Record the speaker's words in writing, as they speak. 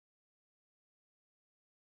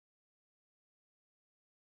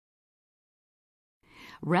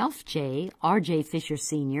Ralph J. R.J. Fisher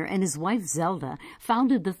Sr. and his wife Zelda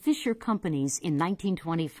founded the Fisher Companies in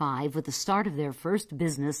 1925 with the start of their first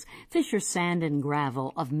business, Fisher Sand and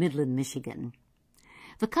Gravel of Midland, Michigan.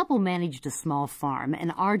 The couple managed a small farm,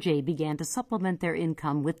 and R.J. began to supplement their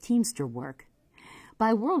income with teamster work.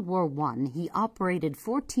 By World War I, he operated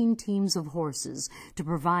 14 teams of horses to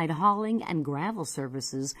provide hauling and gravel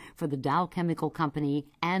services for the Dow Chemical Company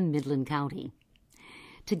and Midland County.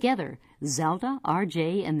 Together, Zelda,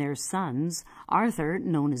 R.J., and their sons, Arthur,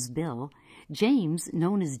 known as Bill, James,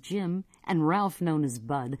 known as Jim, and Ralph, known as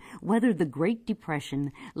Bud, weathered the Great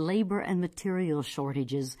Depression, labor and material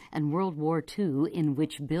shortages, and World War II, in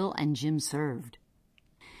which Bill and Jim served.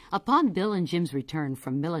 Upon Bill and Jim's return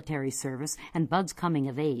from military service and Bud's coming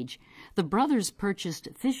of age, the brothers purchased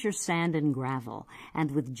Fisher Sand and Gravel,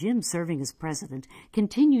 and with Jim serving as president,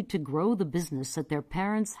 continued to grow the business that their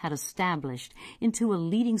parents had established into a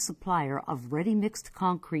leading supplier of ready-mixed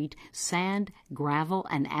concrete, sand, gravel,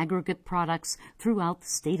 and aggregate products throughout the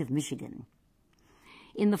state of Michigan.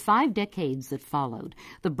 In the 5 decades that followed,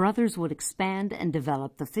 the brothers would expand and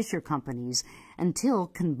develop the Fisher Companies until,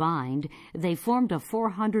 combined, they formed a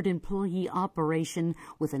 400-employee operation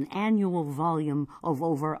with an annual volume of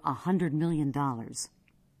over $100 million.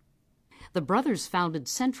 The brothers founded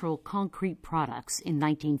Central Concrete Products in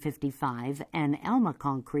 1955 and Alma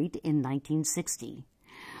Concrete in 1960.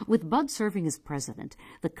 With Bud serving as president,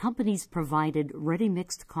 the companies provided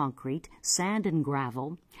ready-mixed concrete, sand and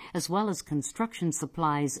gravel, as well as construction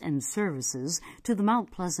supplies and services to the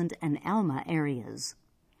Mount Pleasant and Alma areas.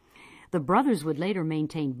 The brothers would later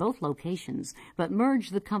maintain both locations, but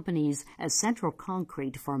merged the companies as Central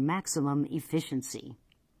Concrete for maximum efficiency.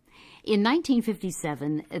 In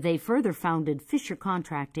 1957, they further founded Fisher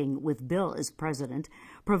Contracting with Bill as president,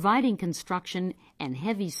 providing construction and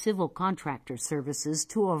heavy civil contractor services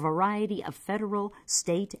to a variety of federal,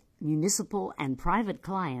 state, municipal, and private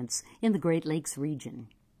clients in the Great Lakes region.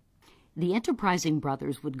 The enterprising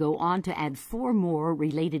brothers would go on to add 4 more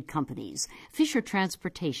related companies: Fisher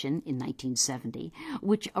Transportation in 1970,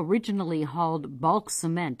 which originally hauled bulk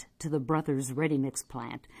cement to the brothers' ready-mix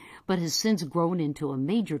plant, but has since grown into a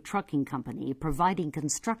major trucking company providing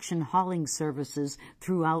construction hauling services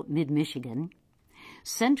throughout mid-Michigan;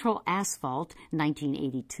 Central Asphalt,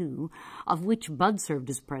 1982, of which Bud served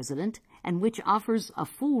as president, and which offers a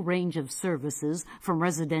full range of services from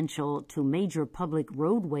residential to major public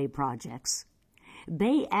roadway projects;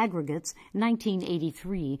 Bay Aggregates,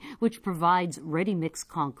 1983, which provides ready-mix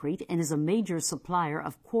concrete and is a major supplier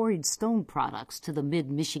of quarried stone products to the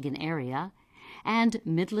mid-Michigan area; and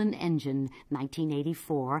Midland Engine,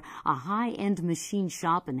 1984, a high-end machine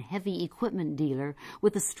shop and heavy equipment dealer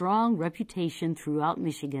with a strong reputation throughout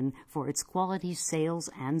Michigan for its quality sales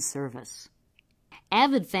and service.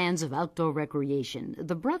 Avid fans of outdoor recreation,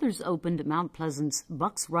 the brothers opened Mount Pleasant's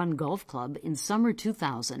Bucks Run Golf Club in summer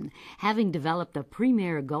 2000, having developed a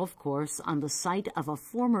premier golf course on the site of a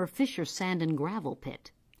former Fisher Sand and Gravel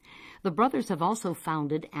pit. The brothers have also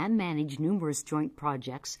founded and managed numerous joint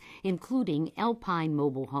projects, including Alpine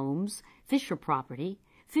Mobile Homes, Fisher Property,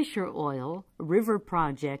 Fisher Oil, River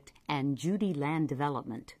Project, and Judy Land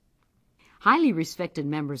Development. Highly respected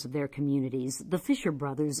members of their communities, the Fisher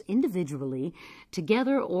brothers individually,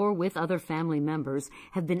 together or with other family members,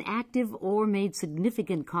 have been active or made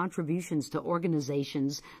significant contributions to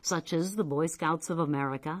organizations such as the Boy Scouts of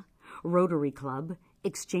America, Rotary Club,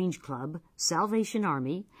 Exchange Club, Salvation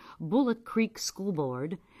Army, Bullock Creek School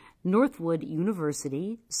Board, Northwood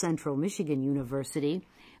University, Central Michigan University,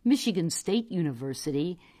 Michigan State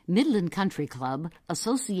University, Midland Country Club,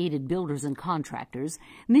 Associated Builders and Contractors,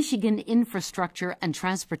 Michigan Infrastructure and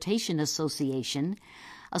Transportation Association,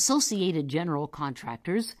 Associated General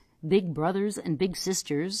Contractors, Big Brothers and Big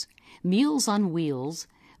Sisters, Meals on Wheels,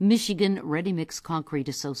 Michigan Ready-Mix Concrete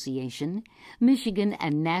Association, Michigan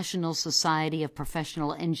and National Society of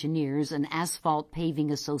Professional Engineers and Asphalt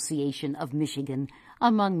Paving Association of Michigan,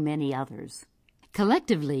 among many others.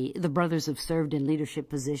 Collectively, the brothers have served in leadership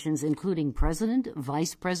positions including president,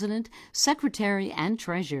 vice president, secretary, and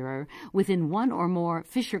treasurer within one or more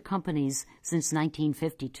Fisher companies since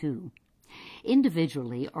 1952.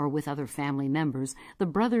 Individually or with other family members, the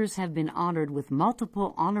brothers have been honored with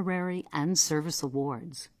multiple honorary and service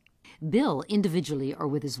awards. Bill, individually or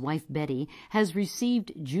with his wife Betty, has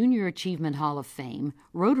received Junior Achievement Hall of Fame,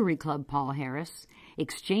 Rotary Club Paul Harris,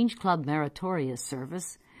 Exchange Club Meritorious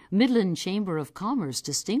Service, Midland Chamber of Commerce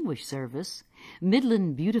Distinguished Service,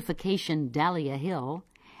 Midland Beautification Dahlia Hill,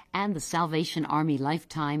 and the Salvation Army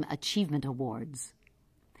Lifetime Achievement Awards.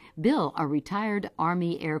 Bill, a retired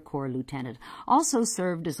Army Air Corps lieutenant, also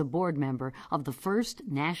served as a board member of the First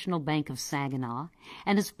National Bank of Saginaw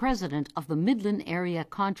and is president of the Midland Area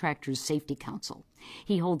Contractors Safety Council.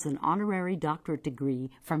 He holds an honorary doctorate degree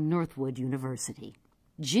from Northwood University.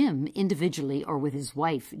 Jim, individually or with his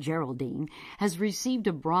wife, Geraldine, has received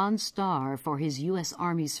a Bronze Star for his U.S.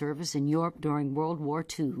 Army service in Europe during World War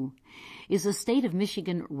II, is a State of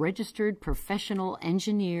Michigan registered professional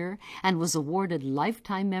engineer, and was awarded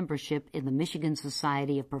lifetime membership in the Michigan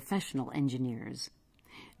Society of Professional Engineers.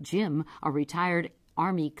 Jim, a retired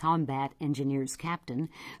Army Combat Engineers captain,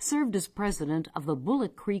 served as president of the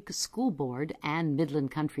Bullock Creek School Board and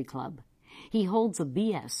Midland Country Club. He holds a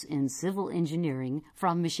B.S. in Civil Engineering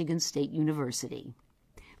from Michigan State University.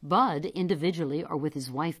 Bud, individually or with his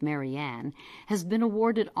wife Mary Ann, has been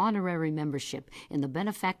awarded honorary membership in the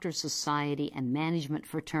Benefactor Society and Management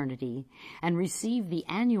Fraternity and received the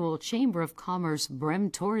annual Chamber of Commerce Brem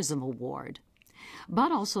Tourism Award.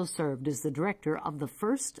 Bud also served as the director of the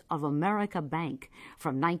First of America Bank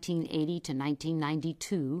from 1980 to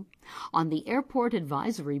 1992, on the Airport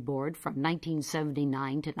Advisory Board from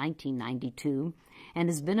 1979 to 1992, and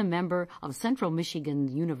has been a member of Central Michigan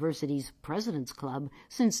University's President's Club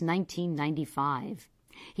since 1995.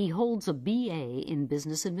 He holds a B.A. in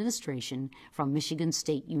Business Administration from Michigan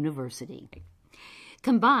State University.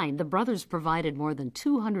 Combined, the brothers provided more than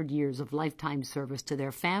 200 years of lifetime service to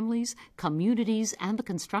their families, communities, and the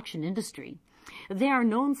construction industry. They are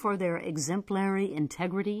known for their exemplary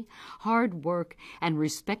integrity, hard work, and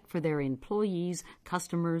respect for their employees,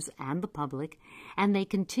 customers, and the public, and they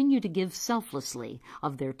continue to give selflessly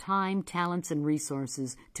of their time, talents, and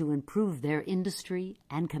resources to improve their industry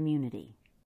and community.